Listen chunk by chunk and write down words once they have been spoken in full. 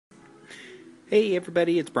Hey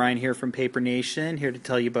everybody, it's Brian here from Paper Nation, here to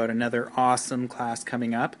tell you about another awesome class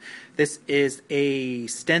coming up. This is a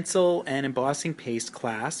stencil and embossing paste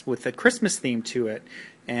class with a Christmas theme to it.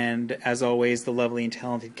 And as always, the lovely and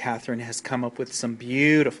talented Catherine has come up with some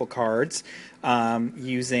beautiful cards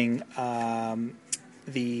using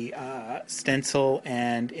the stencil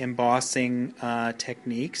and embossing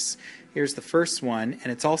techniques. Here's the first one,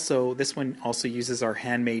 and this one also uses our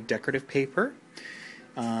handmade decorative paper.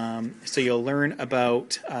 So you'll learn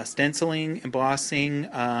about stenciling, embossing,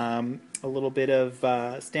 a little bit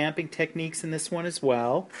of stamping techniques in this one as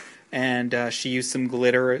well, and she used some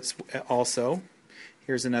glitter also.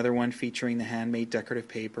 Here's another one featuring the handmade decorative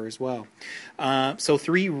paper as well. So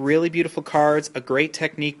 3 really beautiful cards, a great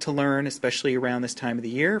technique to learn, especially around this time of the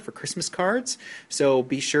year for Christmas cards. So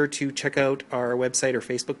be sure to check out our website or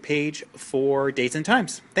Facebook page for dates and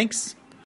times. Thanks.